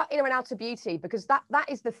let's talk about inner and outer beauty, because that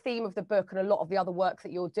is the theme of the book and a lot of the other work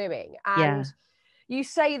that you're doing. And you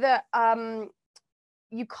say that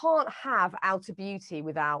you can't have outer beauty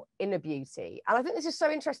without inner beauty. And I think this is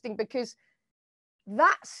so interesting, because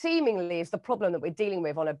that seemingly is the problem that we're dealing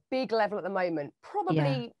with on a big level at the moment,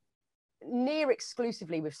 probably near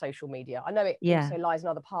exclusively with social media. I know it also lies in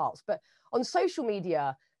other parts, but on social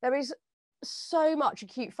media, there is so much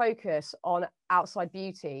acute focus on outside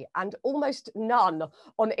beauty and almost none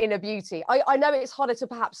on inner beauty. I know it's harder to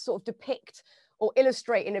perhaps sort of depict or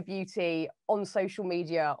illustrate inner beauty on social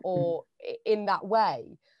media or in that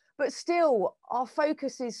way, but still our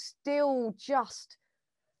focus is still just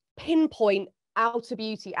pinpoint outer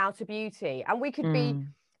beauty, and we could be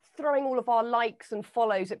throwing all of our likes and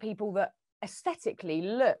follows at people that aesthetically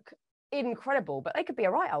look incredible, but they could be a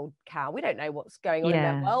right old cow. We don't know what's going on in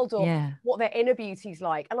their world or what their inner beauty's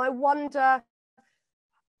like. And I wonder,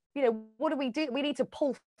 you know, what do? We need to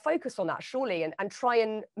pull focus on that, surely, and try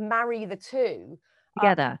and marry the two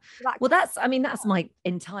together. That's my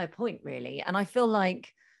entire point, really. And I feel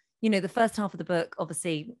like, you know, the first half of the book,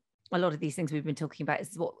 obviously a lot of these things we've been talking about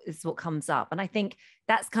is what comes up. And I think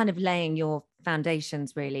that's kind of laying your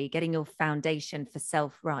foundations, really, getting your foundation for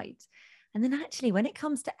self right. And then actually, when it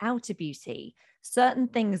comes to outer beauty, certain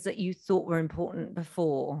things that you thought were important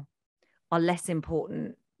before are less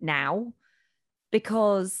important now,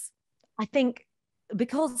 because I think,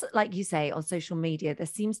 like you say, on social media, there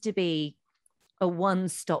seems to be a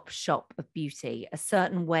one-stop shop of beauty, a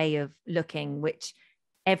certain way of looking, which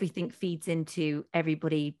everything feeds into,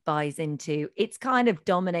 everybody buys into. It's kind of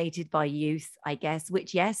dominated by youth, I guess,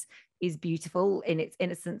 which, yes, is beautiful in its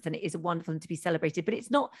innocence, and it is wonderful to be celebrated, but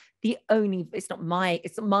it's not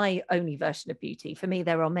my only version of beauty. For me,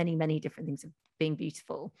 there are many, many different things of being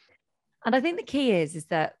beautiful. And I think the key is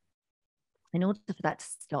that in order for that to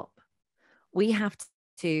stop, we have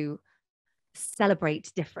to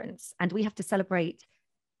celebrate difference, and we have to celebrate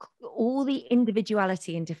all the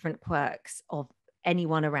individuality and different quirks of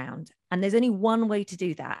anyone around. And there's only one way to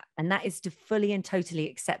do that, and that is to fully and totally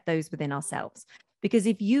accept those within ourselves. Because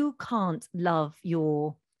if you can't love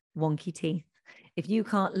your wonky teeth, if you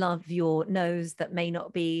can't love your nose that may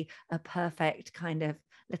not be a perfect kind of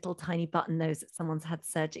little tiny button nose that someone's had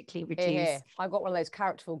surgically reduced. I've got one of those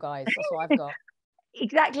characterful guys. That's what I've got.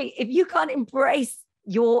 Exactly. If you can't embrace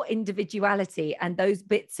your individuality and those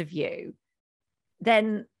bits of you,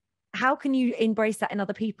 then how can you embrace that in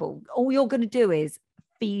other people? All you're going to do is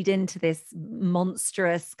feed into this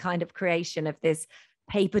monstrous kind of creation of this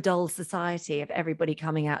paper doll society of everybody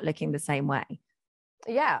coming out looking the same way.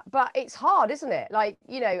 Yeah, but it's hard, isn't it? Like,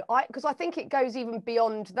 you know, because I think it goes even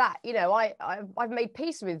beyond that. You know, I've made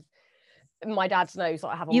peace with my dad's nose that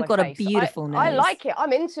I have on my face. You've got a beautiful nose. I like it.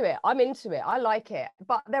 I'm into it. I like it.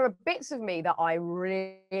 But there are bits of me that I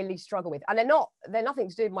really struggle with. And they're nothing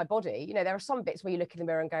to do with my body. You know, there are some bits where you look in the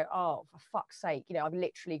mirror and go, oh, for fuck's sake, you know, I've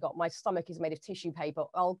literally got, my stomach is made of tissue paper.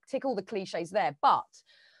 I'll tick all the cliches there. But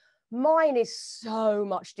mine is so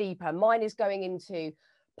much deeper. Mine is going into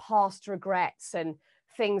past regrets and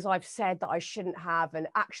things I've said that I shouldn't have, and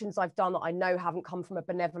actions I've done that I know haven't come from a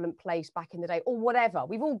benevolent place back in the day, or whatever.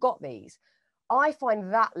 We've all got these. I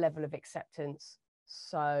find that level of acceptance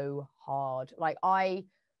so hard. Like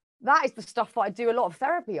that is the stuff that I do a lot of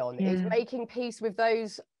therapy on, is making peace with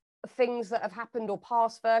those things that have happened or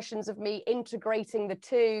past versions of me, integrating the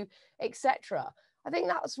two, etc. I think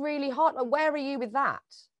that's really hard. Like, where are you with that?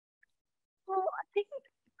 Well, I think,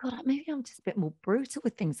 God, maybe I'm just a bit more brutal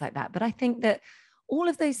with things like that. But I think that all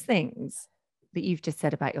of those things that you've just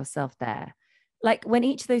said about yourself there, like when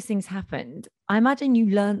each of those things happened, I imagine you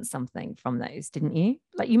learned something from those, didn't you?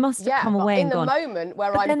 Like you must have come away and gone. In the moment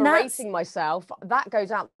where I'm berating myself, that goes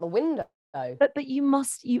out the window. But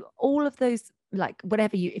all of those like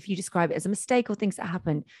whatever if you describe it as a mistake or things that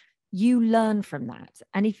happened, you learn from that.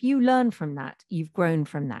 And if you learn from that, you've grown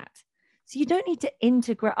from that. So you don't need to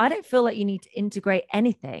integrate. I don't feel like you need to integrate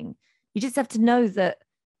anything. You just have to know that,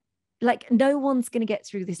 like, no one's going to get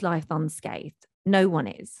through this life unscathed. No one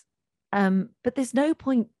is. But there's no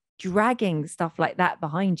point dragging stuff like that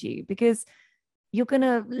behind you, because you're going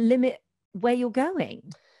to limit where you're going.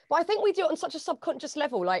 But I think we do it on such a subconscious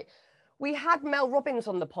level. Like, we had Mel Robbins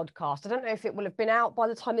on the podcast. I don't know if it will have been out by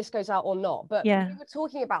the time this goes out or not, but we were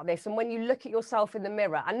talking about this. And when you look at yourself in the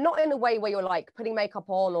mirror, and not in a way where you're like putting makeup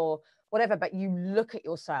on or whatever, but you look at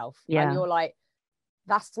yourself and you're like,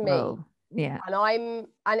 that's me. Whoa. Yeah. And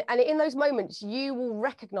in those moments, you will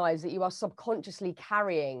recognize that you are subconsciously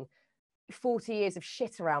carrying 40 years of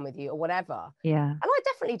shit around with you or whatever. Yeah. And I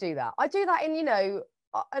definitely do that. I do that in, you know,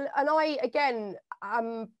 and I, again,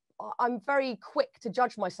 I'm very quick to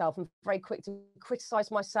judge myself and very quick to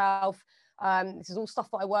criticize myself. This is all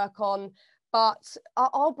stuff that I work on, but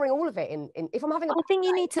I'll bring all of it in. If I'm having I think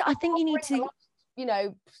you need to, you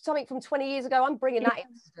know, something from 20 years ago, I'm bringing that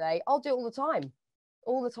in today. I'll do it all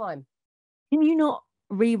the time. Can you not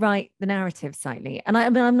rewrite the narrative slightly? And I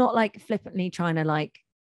mean, I'm not like flippantly trying to like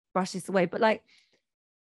brush this away, but like,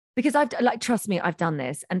 because trust me, I've done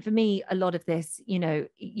this. And for me, a lot of this, you know,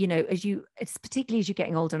 it's particularly as you're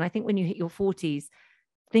getting older. And I think when you hit your 40s,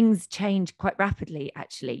 things change quite rapidly,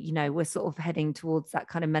 actually. You know, we're sort of heading towards that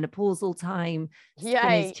kind of menopausal time. Skin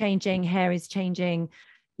is changing, hair is changing,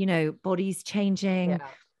 you know, body's changing. Yeah.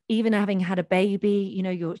 Even having had a baby, you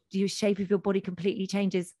know, your shape of your body completely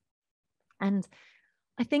changes. And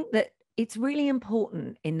I think that it's really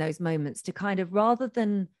important in those moments to kind of, rather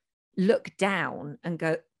than look down and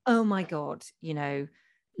go, oh my God, you know,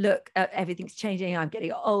 look, everything's changing. I'm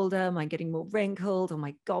getting older. I'm getting more wrinkled. Oh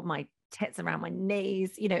my God, my tits around my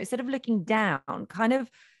knees. You know, instead of looking down, kind of,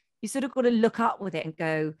 you sort of got to look up with it and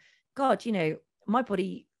go, God, you know, my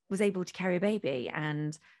body was able to carry a baby,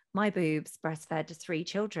 and my boobs breastfed 3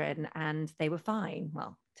 children and they were fine.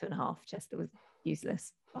 Well, 2.5, just, it was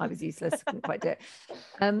useless. I was useless. Couldn't quite do it.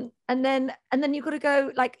 And then you've got to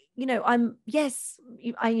go, like, you know,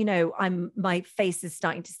 my face is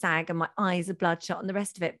starting to sag and my eyes are bloodshot and the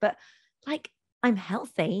rest of it. But like, I'm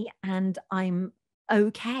healthy and I'm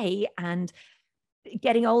okay. And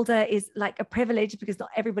getting older is like a privilege because not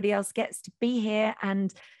everybody else gets to be here.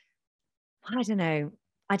 And I don't know.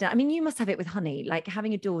 I mean, you must have it with Honey, like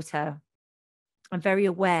having a daughter. I'm very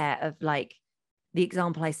aware of like the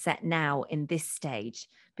example I set now in this stage,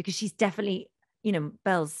 because she's definitely, you know,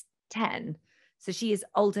 Belle's 10. So she is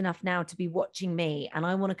old enough now to be watching me. And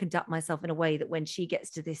I want to conduct myself in a way that when she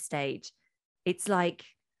gets to this stage, it's like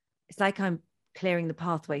I'm clearing the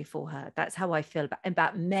pathway for her. That's how I feel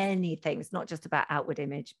about many things, not just about outward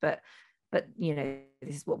image, but you know,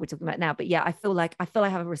 this is what we're talking about now. But yeah, I feel I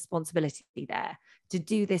have a responsibility there to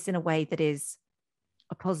do this in a way that is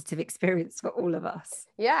a positive experience for all of us.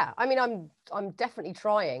 Yeah, I mean, I'm definitely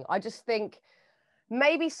trying. I just think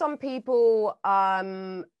maybe some people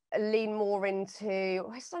lean more into,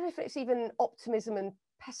 I don't know if it's even optimism and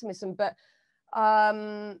pessimism, but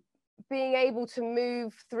being able to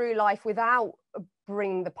move through life without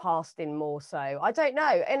bringing the past in more so. I don't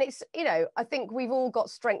know. And it's, you know, I think we've all got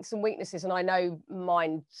strengths and weaknesses, and I know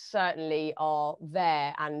mine certainly are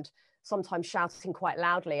there, and sometimes shouting quite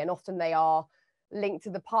loudly, and often they are linked to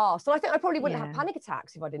the past. And I think I probably wouldn't have panic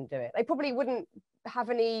attacks if I didn't do it. They probably wouldn't have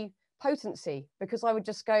any potency, because I would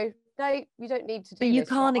just go, no, you don't need to do this. But you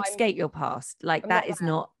can't escape your past. Like, that's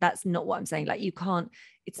not what I'm saying. Like, you can't,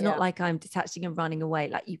 it's not like I'm detaching and running away.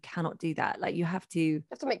 Like, you cannot do that. Like, you have to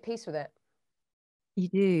make peace with it. You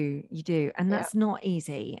do. And that's not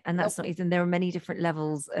easy. And that's not easy. And there are many different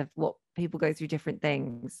levels of what people go through, different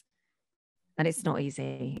things. And it's not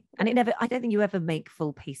easy. And I don't think you ever make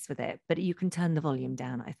full peace with it, but you can turn the volume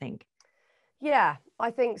down, I think. Yeah,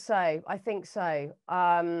 I think so.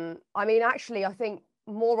 I mean, actually, I think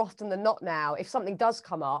more often than not now, if something does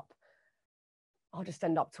come up, I'll just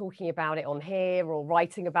end up talking about it on here or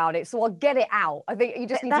writing about it. So I'll get it out. I think you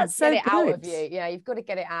just need to get it out of you. Yeah, you've got to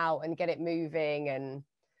get it out and get it moving and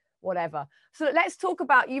whatever. So let's talk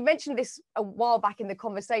about, you mentioned this a while back in the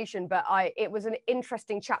conversation, but it was an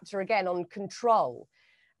interesting chapter again on control.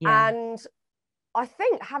 Yeah. And I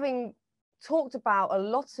think, having talked about a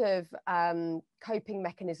lot of coping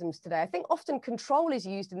mechanisms today, I think often control is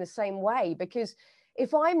used in the same way, because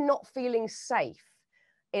if I'm not feeling safe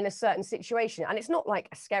in a certain situation, and it's not like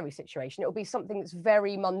a scary situation, it'll be something that's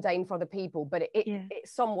very mundane for other people, but it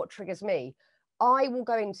somewhat triggers me, I will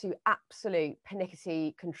go into absolute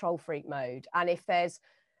pernickety control freak mode. And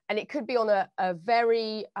it could be on a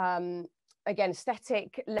very again,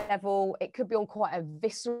 aesthetic level. It could be on quite a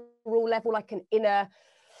visceral level, like an inner,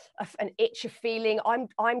 an itch of feeling.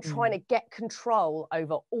 I'm trying to get control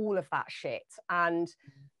over all of that shit, and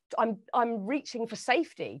I'm reaching for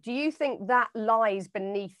safety. Do you think that lies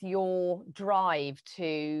beneath your drive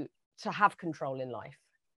to have control in life?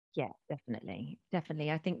 Yeah, definitely.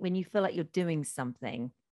 I think when you feel like you're doing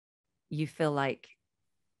something, you feel like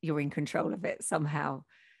you're in control of it somehow.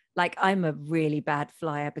 Like, I'm a really bad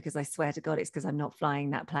flyer, because I swear to God, it's because I'm not flying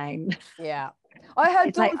that plane. Yeah. I heard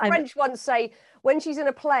It's like Dawn French once say, when she's in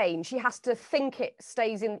a plane, she has to think it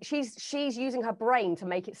stays in, she's using her brain to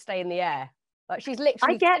make it stay in the air. Like, she's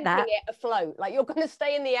literally thinking it afloat. Like, you're going to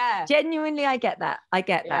stay in the air. Genuinely, I get that. I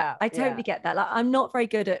totally get that. Like, I'm not very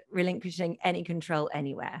good at relinquishing any control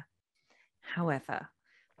anywhere. However,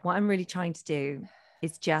 what I'm really trying to do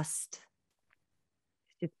is just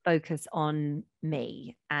focus on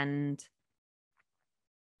me, and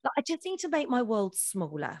I just need to make my world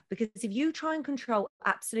smaller, because if you try and control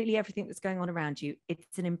absolutely everything that's going on around you,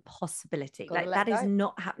 it's an impossibility. Like, that is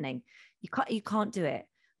not happening. You can't do it.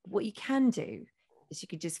 What you can do is you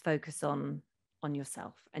could just focus on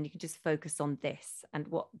yourself, and you can just focus on this and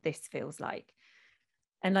what this feels like.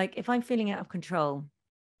 And like, if I'm feeling out of control,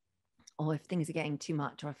 or if things are getting too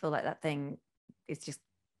much, or I feel like that thing is just,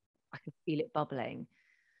 I can feel it bubbling.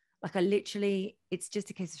 Like, I literally, it's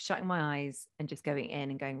just a case of shutting my eyes and just going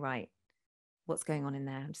in and going, right, what's going on in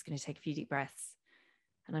there? I'm just going to take a few deep breaths,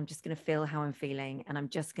 and I'm just going to feel how I'm feeling. And I'm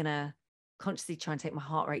just going to consciously try and take my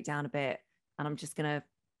heart rate down a bit. And I'm just going to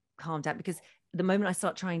calm down, because the moment I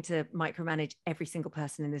start trying to micromanage every single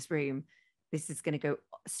person in this room, this is going to go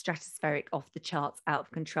stratospheric, off the charts, out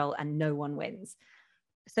of control, and no one wins.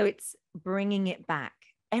 So it's bringing it back.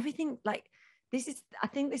 Everything, like, I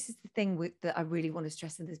think this is the thing that I really want to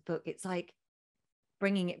stress in this book. It's like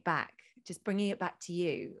bringing it back, just bringing it back to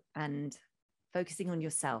you, and focusing on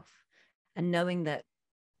yourself, and knowing that,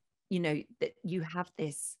 you know, that you have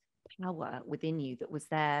this power within you that was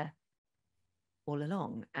there all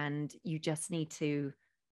along, and you just need to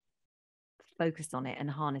focus on it and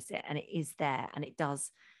harness it. And it is there, and it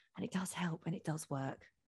does help, and it does work.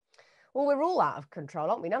 Well, we're all out of control,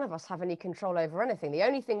 aren't we? None of us have any control over anything. The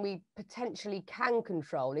only thing we potentially can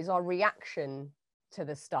control is our reaction to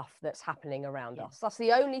the stuff that's happening around us. That's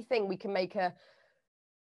the only thing we can make a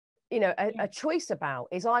choice about,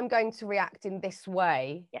 is I'm going to react in this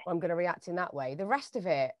way, or I'm going to react in that way. The rest of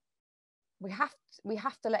it, we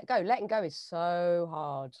have to let go. Letting go is so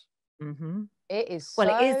hard. Mm-hmm. It is. Well,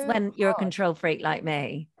 it is when you're a control freak like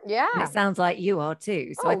me. Yeah. And it sounds like you are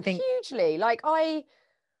too. So I think hugely. Like, I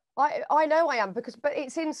know I am, but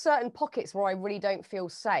it's in certain pockets where I really don't feel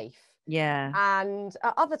safe. Yeah. And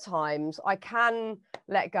at other times I can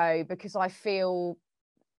let go because I feel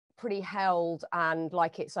pretty held and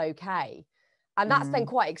like it's okay. And that's then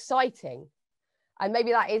quite exciting. And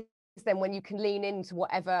maybe that is then when you can lean into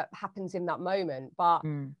whatever happens in that moment. But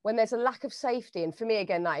when there's a lack of safety, and for me,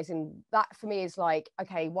 again, that for me is like,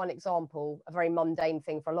 okay, one example, a very mundane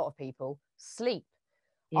thing for a lot of people, sleep.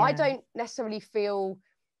 Yeah. I don't necessarily feel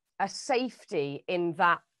a safety in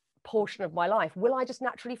that portion of my life. Will I just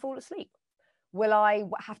naturally fall asleep? Will I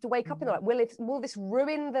have to wake up in the night? Will this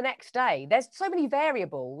ruin the next day? There's so many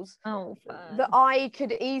variables that I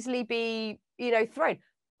could easily be, thrown.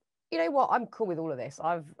 You know what? I'm cool with all of this.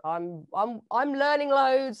 I'm learning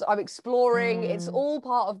loads. I'm exploring. It's all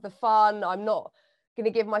part of the fun. I'm not going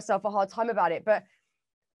to give myself a hard time about it. But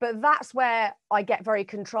that's where I get very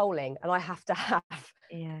controlling, and I have to have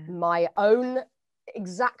my own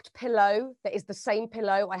exact pillow that is the same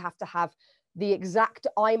pillow. I have to have the exact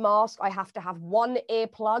eye mask. I have to have one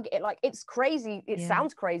earplug. It's crazy. It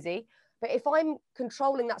sounds crazy, but if I'm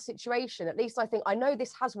controlling that situation, at least I think I know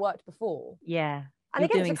this has worked before. Yeah. And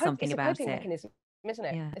again, doing something about it. Mechanism, isn't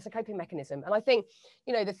it? Yeah. It's a coping mechanism. And I think,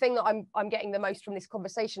 the thing that I'm getting the most from this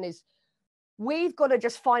conversation is we've got to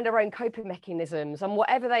just find our own coping mechanisms, and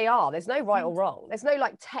whatever they are, there's no right or wrong. There's no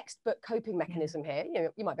like textbook coping mechanism here.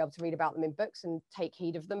 You might be able to read about them in books and take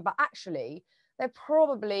heed of them, but actually they're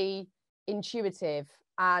probably intuitive,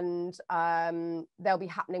 and they'll be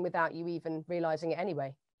happening without you even realizing it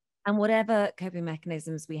anyway. And whatever coping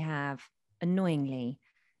mechanisms we have, annoyingly,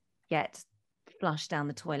 get flushed down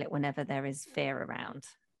the toilet whenever there is fear around,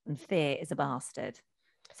 and fear is a bastard.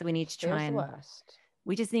 So we need to try and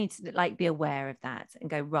we just need to be aware of that and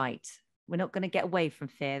go, right, we're not going to get away from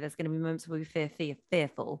fear. There's going to be moments where we feel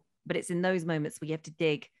fearful, but it's in those moments where you have to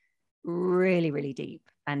dig really, really deep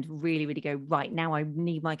and really, really go, right, now I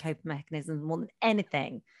need my coping mechanisms more than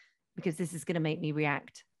anything, because this is going to make me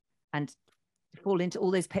react and fall into all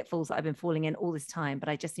those pitfalls that I've been falling in all this time. But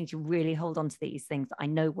I just need to really hold on to these things that I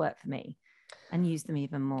know work for me. And use them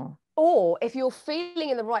even more. Or if you're feeling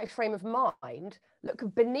in the right frame of mind, look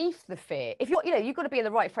beneath the fear. If you're, you've got to be in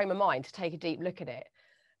the right frame of mind to take a deep look at it.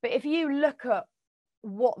 But if you look at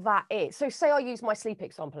what that is, so say I use my sleep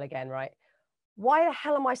example again, right? Why the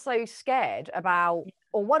hell am I so scared about,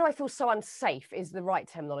 or why do I feel so unsafe is the right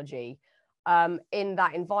terminology, in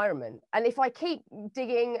that environment? And if I keep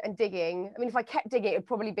digging and digging, I mean, if I kept digging, it would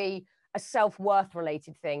probably be a self-worth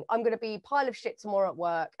related thing. I'm going to be a pile of shit tomorrow at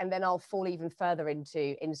work, and then I'll fall even further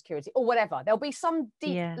into insecurity or whatever. There'll be some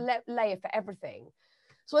deep layer for everything.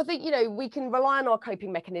 So I think, we can rely on our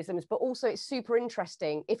coping mechanisms, but also it's super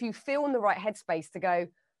interesting if you feel in the right headspace to go,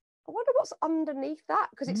 I wonder what's underneath that,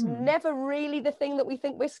 because it's never really the thing that we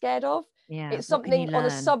think we're scared of. Yeah, it's something on a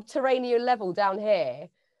subterranean level down here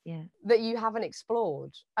that you haven't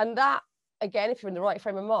explored. And that, again, if you're in the right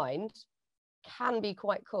frame of mind, can be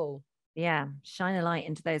quite cool. Yeah, shine a light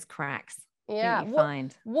into those cracks. Yeah,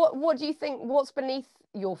 what do you think? What's beneath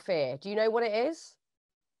your fear? Do you know what it is?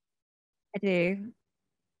 I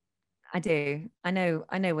do. I know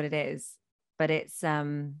what it is, but it's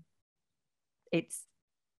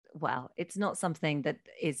not something that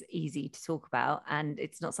is easy to talk about, and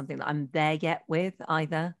it's not something that I'm there yet with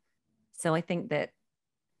either. So I think that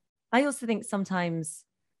I also think sometimes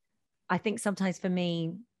for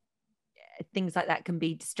me, things like that can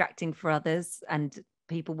be distracting for others, and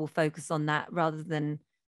people will focus on that rather than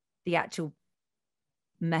the actual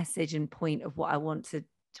message and point of what I want to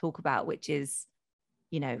talk about, which is,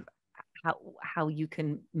 how you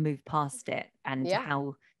can move past it and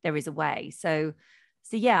how there is a way. So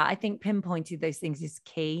yeah, I think pinpointing those things is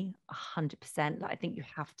key, 100%. Like, I think you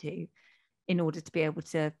have to, in order to be able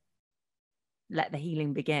to let the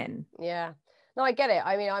healing begin. Yeah, no, I get it.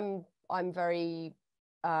 I mean, I'm very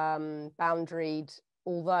boundaried,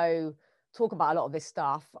 although talk about a lot of this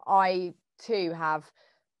stuff. I too have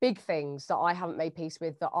big things that I haven't made peace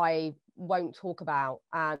with, that I won't talk about.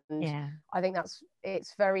 And I think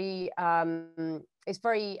it's very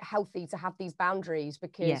healthy to have these boundaries,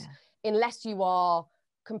 because unless you are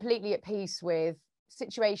completely at peace with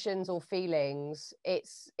situations or feelings,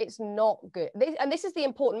 it's not good. And this is the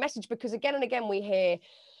important message, because again and again we hear,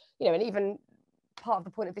 and even part of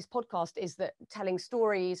the point of this podcast is that telling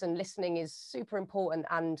stories and listening is super important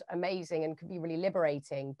and amazing and can be really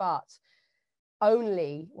liberating, but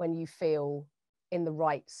only when you feel in the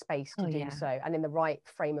right space to do so, and in the right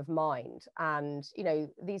frame of mind. And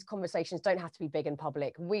these conversations don't have to be big and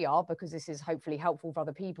public. We are, because this is hopefully helpful for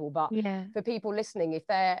other people, but for people listening, if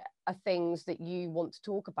there are things that you want to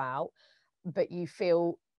talk about but you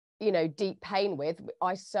feel deep pain with,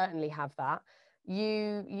 I certainly have that,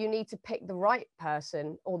 you need to pick the right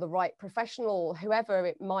person or the right professional, whoever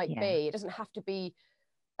it might be. It doesn't have to be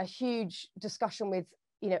a huge discussion with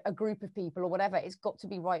a group of people or whatever. It's got to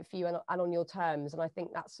be right for you and on your terms. And I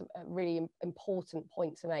think that's a really important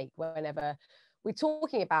point to make whenever we're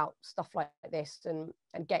talking about stuff like this, and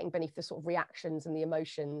getting beneath the sort of reactions and the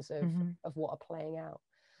emotions of what are playing out.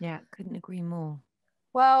 Yeah, couldn't agree more.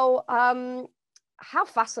 Well, how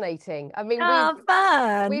fascinating. I mean,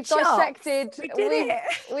 we've dissected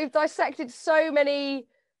we've dissected so many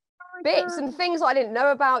bits and things I didn't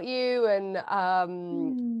know about you, and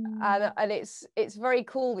it's very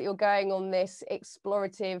cool that you're going on this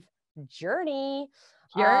explorative journey.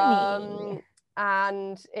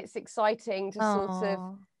 And it's exciting to sort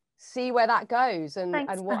of see where that goes and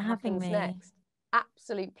what happens next.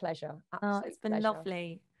 Absolute pleasure. It's been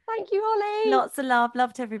lovely. Thank you, Holly. Lots of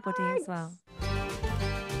love to everybody as well.